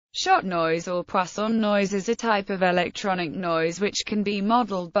Shot noise or Poisson noise is a type of electronic noise which can be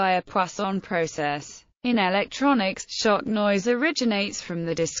modeled by a Poisson process. In electronics, shot noise originates from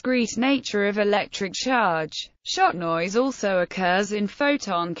the discrete nature of electric charge. Shot noise also occurs in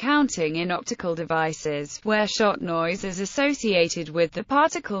photon counting in optical devices, where shot noise is associated with the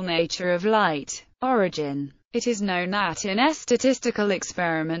particle nature of light. Origin. It is known that in statistical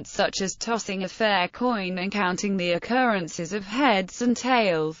experiments such as tossing a fair coin and counting the occurrences of heads and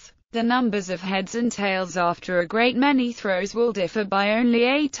tails, the numbers of heads and tails after a great many throws will differ by only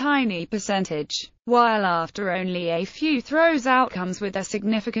a tiny percentage, while after only a few throws outcomes with a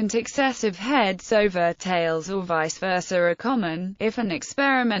significant excess of heads over tails or vice versa are common. If an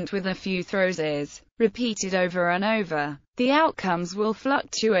experiment with a few throws is repeated over and over, the outcomes will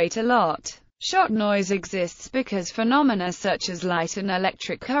fluctuate a lot. Shot noise exists because phenomena such as light and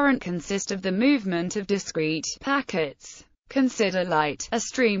electric current consist of the movement of discrete packets. Consider light, a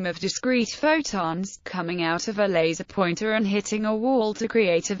stream of discrete photons, coming out of a laser pointer and hitting a wall to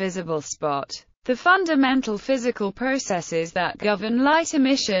create a visible spot. The fundamental physical processes that govern light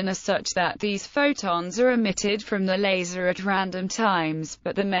emission are such that these photons are emitted from the laser at random times,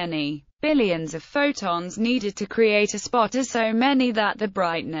 but the many billions of photons needed to create a spot are so many that the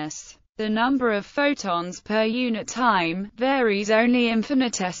brightness, the number of photons per unit time, varies only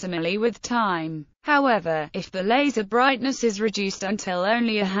infinitesimally with time. However, if the laser brightness is reduced until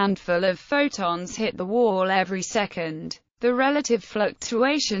only a handful of photons hit the wall every second, the relative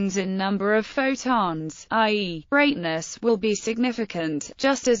fluctuations in number of photons, i.e., brightness, will be significant,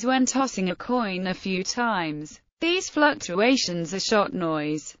 just as when tossing a coin a few times. These fluctuations are shot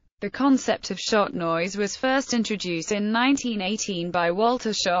noise. The concept of shot noise was first introduced in 1918 by Walter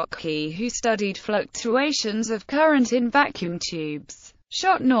Schottky, who studied fluctuations of current in vacuum tubes.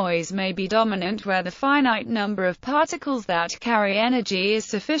 Shot noise may be dominant where the finite number of particles that carry energy is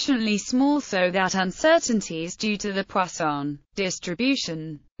sufficiently small so that uncertainties due to the Poisson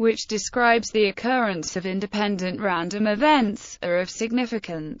distribution, which describes the occurrence of independent random events, are of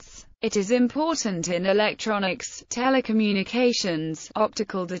significance. It is important in electronics, telecommunications,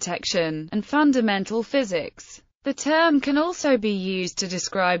 optical detection, and fundamental physics. The term can also be used to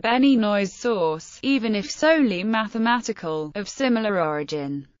describe any noise source, even if solely mathematical, of similar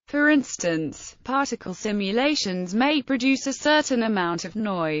origin. For instance, particle simulations may produce a certain amount of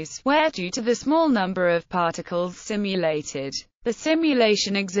noise, where due to the small number of particles simulated, the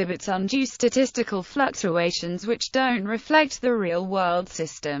simulation exhibits undue statistical fluctuations which don't reflect the real-world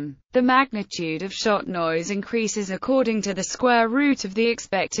system. The magnitude of shot noise increases according to the square root of the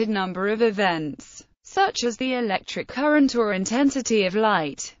expected number of events, such as the electric current or intensity of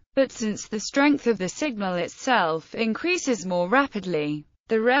light. But since the strength of the signal itself increases more rapidly,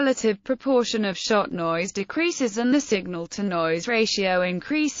 the relative proportion of shot noise decreases and the signal-to-noise ratio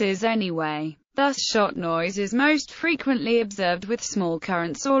increases anyway. Thus shot noise is most frequently observed with small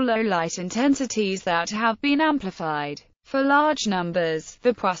currents or low light intensities that have been amplified. For large numbers,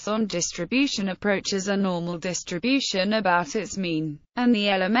 the Poisson distribution approaches a normal distribution about its mean, and the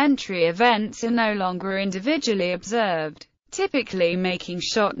elementary events are no longer individually observed, typically making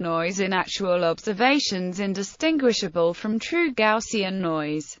shot noise in actual observations indistinguishable from true Gaussian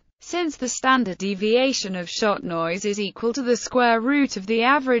noise. Since the standard deviation of shot noise is equal to the square root of the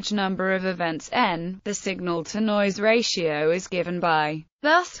average number of events n, the signal-to-noise ratio is given by.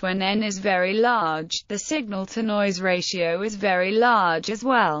 Thus when n is very large, the signal-to-noise ratio is very large as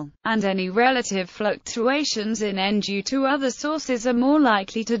well, and any relative fluctuations in n due to other sources are more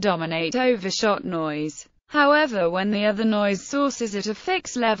likely to dominate over shot noise. However, when the other noise source is at a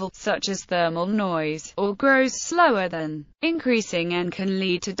fixed level, such as thermal noise, or grows slower than increasing n, can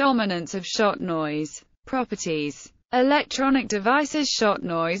lead to dominance of shot noise. Properties. Electronic devices. Shot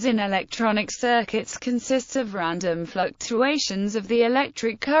noise in electronic circuits consists of random fluctuations of the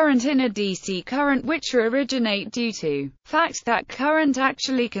electric current in a DC current which originate due to fact that current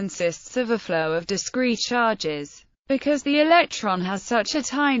actually consists of a flow of discrete charges. Because the electron has such a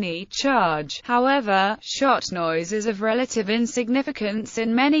tiny charge, however, shot noise is of relative insignificance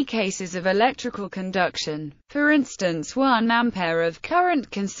in many cases of electrical conduction. For instance, 1 ampere of current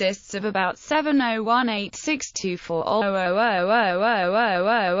consists of about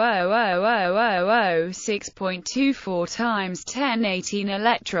 7018624 times 1018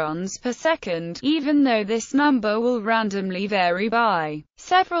 electrons per second, even though this number will randomly vary by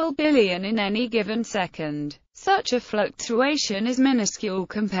several billion in any given second. Such a fluctuation is minuscule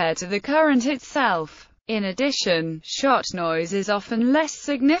compared to the current itself. In addition, shot noise is often less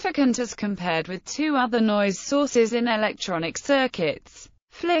significant as compared with two other noise sources in electronic circuits,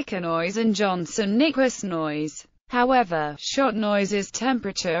 flicker noise and Johnson-Nyquist noise. However, shot noise is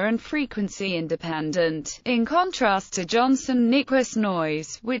temperature and frequency independent, in contrast to Johnson-Nyquist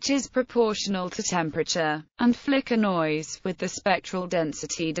noise, which is proportional to temperature, and flicker noise, with the spectral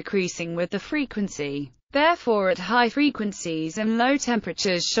density decreasing with the frequency. Therefore, at high frequencies and low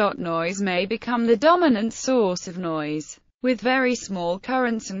temperatures, shot noise may become the dominant source of noise. With very small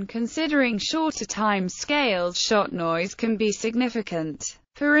currents and considering shorter time scales, shot noise can be significant.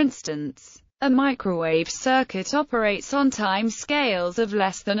 For instance, a microwave circuit operates on time scales of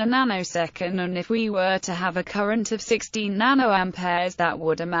less than a nanosecond, and if we were to have a current of 16 nanoamperes, that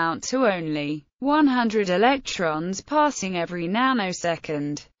would amount to only 100 electrons passing every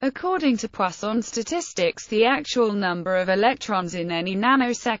nanosecond. According to Poisson statistics, the actual number of electrons in any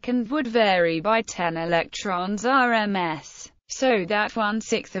nanosecond would vary by 10 electrons RMS, so that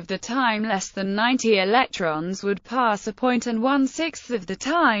 1/6 of the time less than 90 electrons would pass a point, and 1/6 of the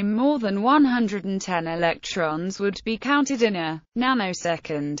time more than 110 electrons would be counted in a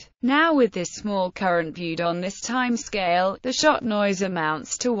nanosecond. Now, with this small current viewed on this time scale, the shot noise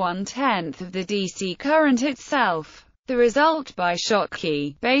amounts to 1/10 of the DC current itself. The result by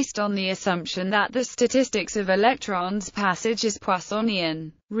Schottky, based on the assumption that the statistics of electrons' passage is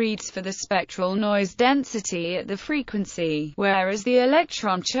Poissonian, reads for the spectral noise density at the frequency, whereas the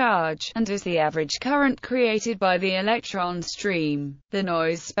electron charge, and as the average current created by the electron stream. The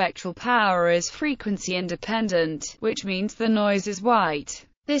noise spectral power is frequency independent, which means the noise is white.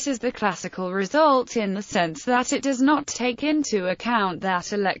 This is the classical result in the sense that it does not take into account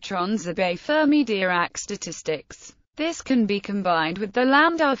that electrons obey Fermi-Dirac statistics. This can be combined with the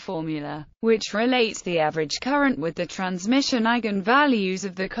Landau formula, which relates the average current with the transmission eigenvalues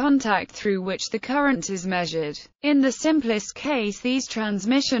of the contact through which the current is measured. In the simplest case, these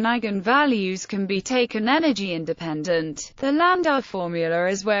transmission eigenvalues can be taken energy independent, the Landau formula,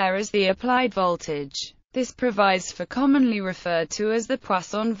 as well as the applied voltage. This provides for commonly referred to as the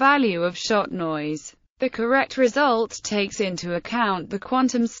Poisson value of shot noise. The correct result takes into account the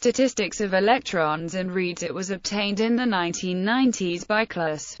quantum statistics of electrons and reads it was obtained in the 1990s by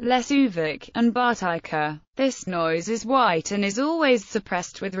Klaus, Lesuvik, and Bartyka. This noise is white and is always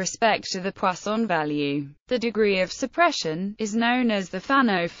suppressed with respect to the Poisson value. The degree of suppression is known as the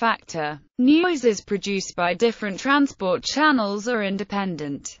Fano factor. Noises produced by different transport channels are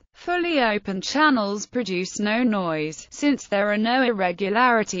independent. Fully open channels produce no noise, since there are no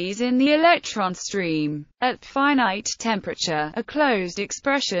irregularities in the electron stream. At finite temperature, a closed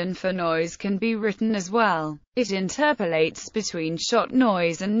expression for noise can be written as well. It interpolates between shot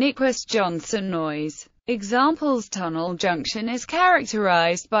noise and Nyquist-Johnson noise. Examples: tunnel junction is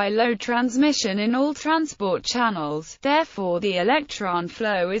characterized by low transmission in all transport channels, therefore the electron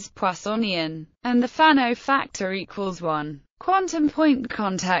flow is Poissonian, and the Fano factor equals 1. Quantum point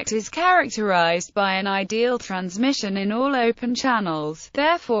contact is characterized by an ideal transmission in all open channels,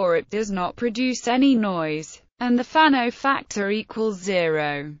 therefore it does not produce any noise, and the Fano factor equals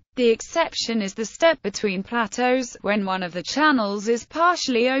 0. The exception is the step between plateaus, when one of the channels is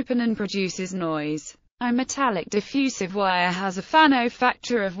partially open and produces noise. A metallic diffusive wire has a Fano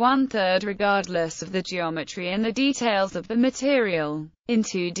factor of 1/3 regardless of the geometry and the details of the material. In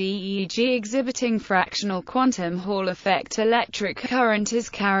 2D, e.g. exhibiting fractional quantum Hall effect, electric current is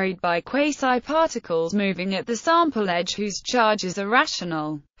carried by quasi-particles moving at the sample edge whose charge is a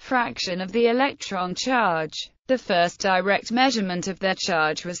rational fraction of the electron charge. The first direct measurement of their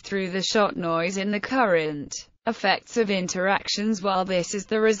charge was through the shot noise in the current effects of interactions. While this is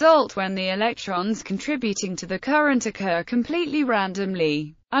the result when the electrons contributing to the current occur completely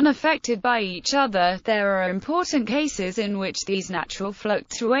randomly, unaffected by each other, there are important cases in which these natural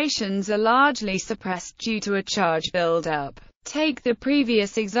fluctuations are largely suppressed due to a charge buildup. Take the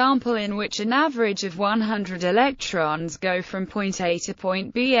previous example in which an average of 100 electrons go from point A to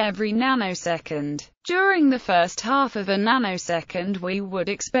point B every nanosecond. During the first half of a nanosecond, we would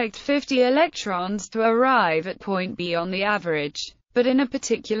expect 50 electrons to arrive at point B on the average, but in a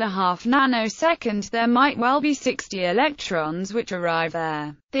particular half nanosecond there might well be 60 electrons which arrive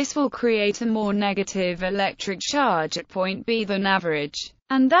there. This will create a more negative electric charge at point B than average,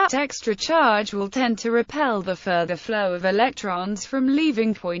 and that extra charge will tend to repel the further flow of electrons from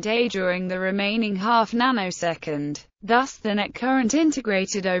leaving point A during the remaining half nanosecond. Thus, the net current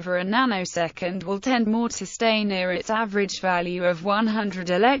integrated over a nanosecond will tend more to stay near its average value of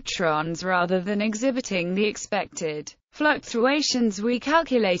 100 electrons rather than exhibiting the expected fluctuations we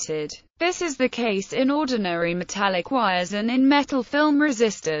calculated. This is the case in ordinary metallic wires and in metal film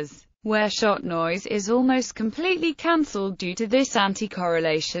resistors, where shot noise is almost completely cancelled due to this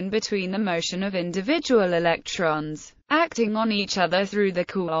anti-correlation between the motion of individual electrons acting on each other through the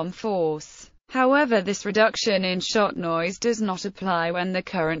Coulomb force. However, this reduction in shot noise does not apply when the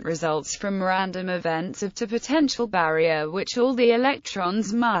current results from random events of a potential barrier which all the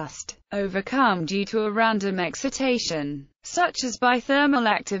electrons must overcome due to a random excitation, such as by thermal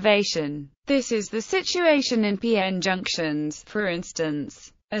activation. This is the situation in p-n junctions, for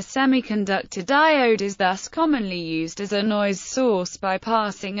instance. A semiconductor diode is thus commonly used as a noise source by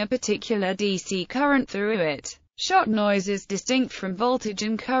passing a particular DC current through it. Shot noise is distinct from voltage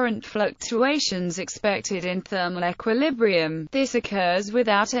and current fluctuations expected in thermal equilibrium. This occurs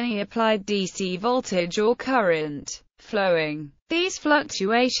without any applied DC voltage or current flowing. These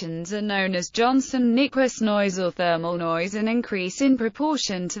fluctuations are known as Johnson-Nyquist noise or thermal noise and increase in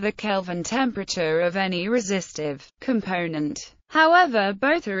proportion to the Kelvin temperature of any resistive component. However,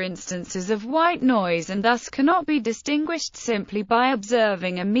 both are instances of white noise and thus cannot be distinguished simply by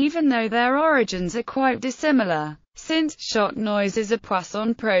observing them, even though their origins are quite dissimilar. Since shot noise is a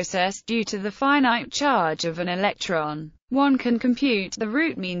Poisson process due to the finite charge of an electron, one can compute the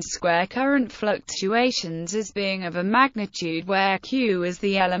root mean square current fluctuations as being of a magnitude where Q is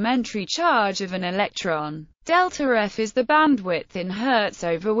the elementary charge of an electron, delta F is the bandwidth in Hertz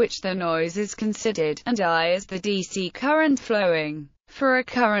over which the noise is considered, and I is the DC current flowing. For a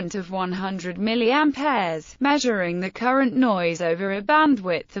current of 100 mA, measuring the current noise over a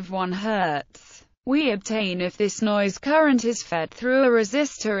bandwidth of 1 Hertz, we obtain if this noise current is fed through a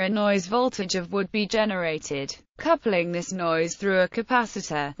resistor, a noise voltage of would be generated. Coupling this noise through a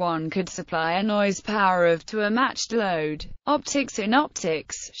capacitor, one could supply a noise power of to a matched load. Optics. In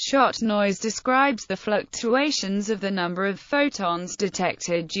optics, shot noise describes the fluctuations of the number of photons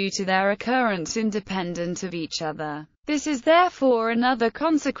detected due to their occurrence independent of each other. This is therefore another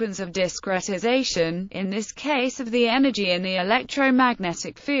consequence of discretization, in this case of the energy in the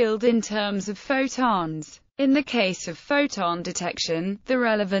electromagnetic field in terms of photons. In the case of photon detection, the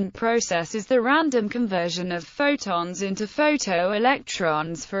relevant process is the random conversion of photons into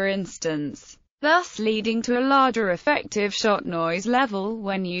photoelectrons, for instance, thus leading to a larger effective shot noise level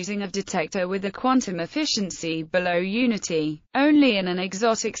when using a detector with a quantum efficiency below unity. Only in an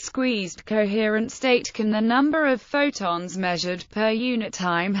exotic squeezed coherent state can the number of photons measured per unit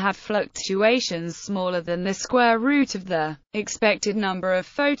time have fluctuations smaller than the square root of the expected number of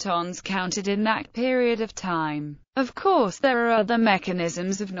photons counted in that period of time. Of course, there are other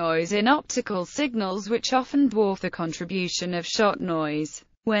mechanisms of noise in optical signals which often dwarf the contribution of shot noise.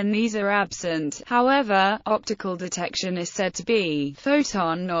 When these are absent, however, optical detection is said to be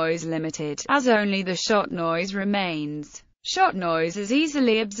photon noise limited, as only the shot noise remains. Shot noise is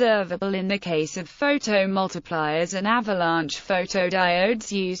easily observable in the case of photomultipliers and avalanche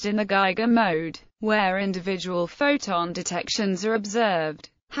photodiodes used in the Geiger mode, where individual photon detections are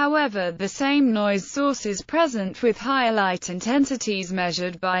observed. However, the same noise source is present with higher light intensities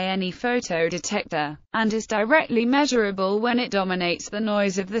measured by any photodetector, and is directly measurable when it dominates the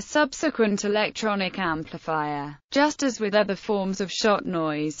noise of the subsequent electronic amplifier. Just as with other forms of shot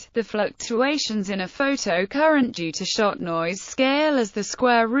noise, the fluctuations in a photocurrent due to shot noise scale as the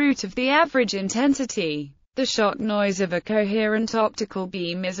square root of the average intensity. The shot noise of a coherent optical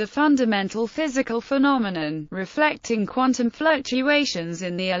beam is a fundamental physical phenomenon, reflecting quantum fluctuations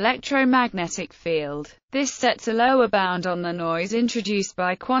in the electromagnetic field. This sets a lower bound on the noise introduced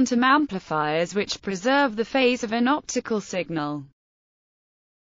by quantum amplifiers which preserve the phase of an optical signal.